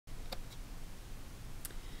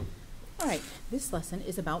All right, this lesson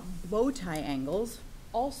is about bow tie angles,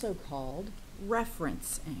 also called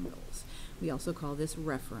reference angles. We also call this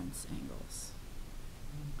reference angles.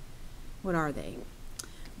 What are they?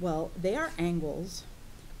 Well, they are angles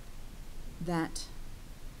that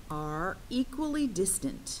are equally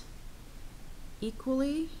distant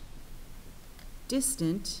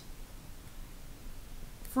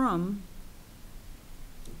from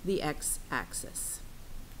the x-axis.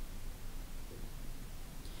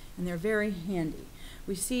 And they're very handy.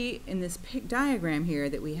 We see in this diagram here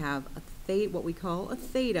that we have what we call a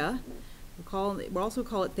theta. We'll also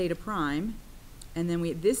call it theta prime. And then we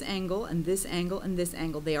have this angle and this angle and this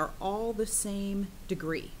angle. They are all the same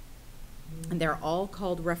degree. And they're all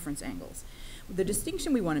called reference angles. The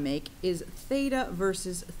distinction we want to make is theta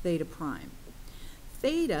versus theta prime.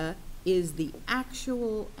 Theta is the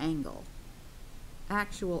actual angle.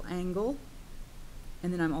 Actual angle.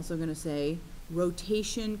 And then I'm also going to say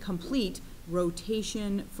rotation complete,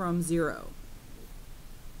 rotation from 0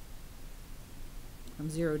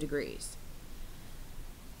 degrees.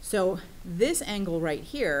 So this angle right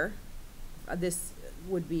here, this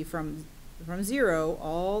would be from 0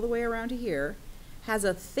 all the way around to here, has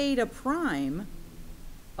a theta prime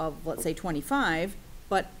of, let's say, 25,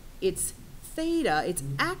 but its theta, its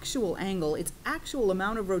actual angle, its actual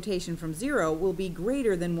amount of rotation from 0 will be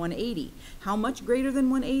greater than 180. How much greater than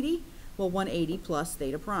 180? Well, 180 plus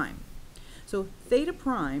theta prime. So theta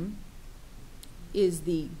prime is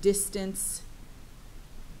the distance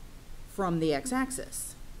from the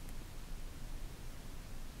x-axis.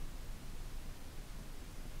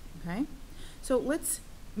 Okay? So let's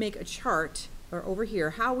make a chart, or over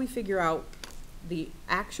here, how we figure out the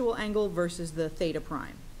actual angle versus the theta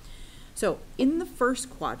prime. So in the first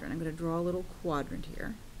quadrant, I'm going to draw a little quadrant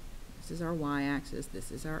here. This is our y-axis,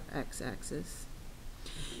 this is our x-axis.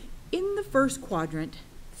 In the first quadrant,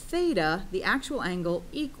 theta, the actual angle,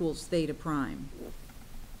 equals theta prime.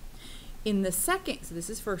 In the second, so this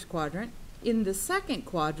is first quadrant, in the second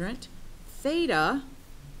quadrant, theta,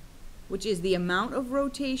 which is the amount of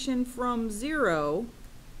rotation from 0,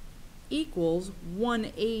 equals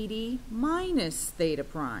 180 minus theta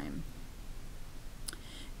prime.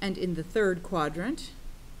 And in the third quadrant,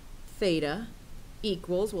 theta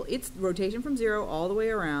equals, well, it's rotation from 0 all the way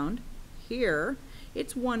around. Here,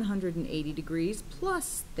 it's 180 degrees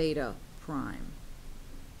plus theta prime.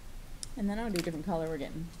 And then I'll do a different color. We're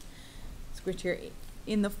getting squished here.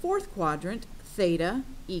 In the fourth quadrant, theta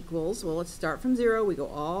equals, well, let's start from 0. We go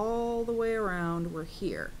all the way around. We're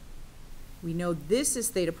here. We know this is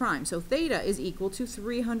theta prime. So theta is equal to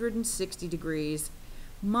 360 degrees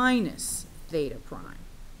minus theta prime.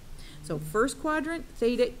 So first quadrant,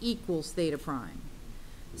 theta equals theta prime.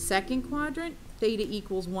 Second quadrant, theta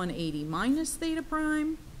equals 180 minus theta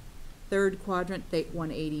prime. Third quadrant,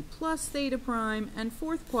 180 plus theta prime. And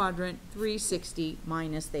fourth quadrant, 360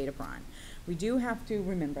 minus theta prime. We do have to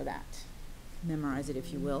remember that. Memorize it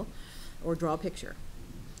if you will, or draw a picture.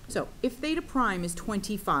 So if theta prime is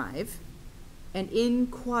 25, and in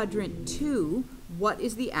quadrant 2, what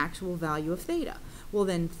is the actual value of theta? Well,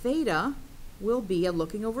 then theta will be,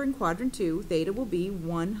 looking over in quadrant 2, theta will be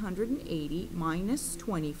 180 minus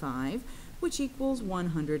 25, which equals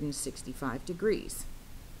 165 degrees.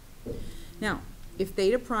 Now, if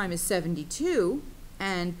theta prime is 72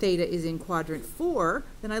 and theta is in quadrant 4,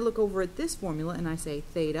 then I look over at this formula and I say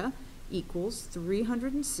theta equals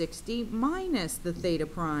 360 minus the theta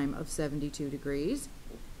prime of 72 degrees,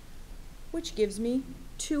 which gives me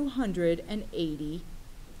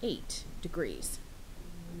 288 degrees.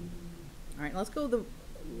 All right, let's go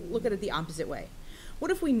look at it the opposite way. What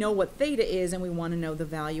if we know what theta is and we want to know the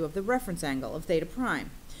value of the reference angle of theta prime?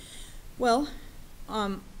 Well,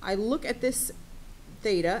 I look at this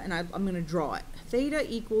theta and I'm going to draw it. Theta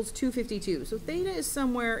equals 252. So theta is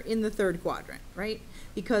somewhere in the third quadrant, right?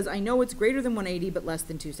 Because I know it's greater than 180 but less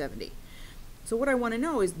than 270. So what I want to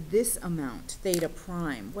know is this amount, theta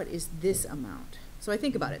prime. What is this amount? So I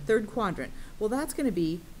think about it, third quadrant. Well, that's going to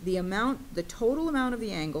be the amount, the total amount of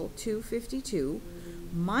the angle, 252,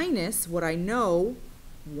 minus what I know,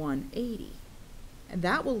 180. And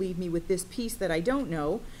that will leave me with this piece that I don't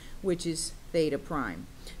know, which is theta prime.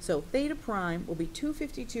 So theta prime will be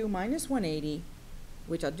 252 minus 180,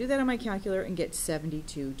 which I'll do that on my calculator and get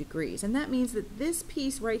 72 degrees. And that means that this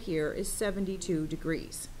piece right here is 72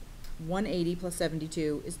 degrees. 180 plus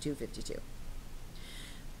 72 is 252.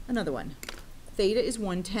 Another one. Theta is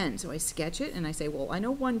 110, so I sketch it and I say, well, I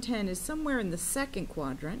know 110 is somewhere in the second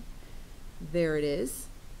quadrant. There it is.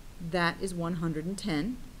 That is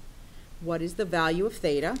 110. What is the value of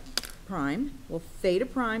theta prime? Well, theta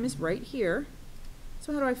prime is right here.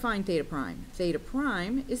 So how do I find theta prime? Theta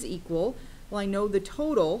prime is equal, well, I know the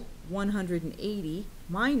total, 180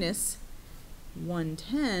 minus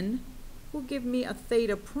 110, will give me a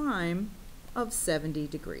theta prime of 70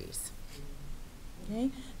 degrees. Okay,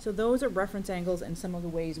 so those are reference angles and some of the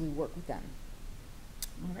ways we work with them.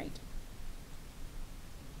 All right.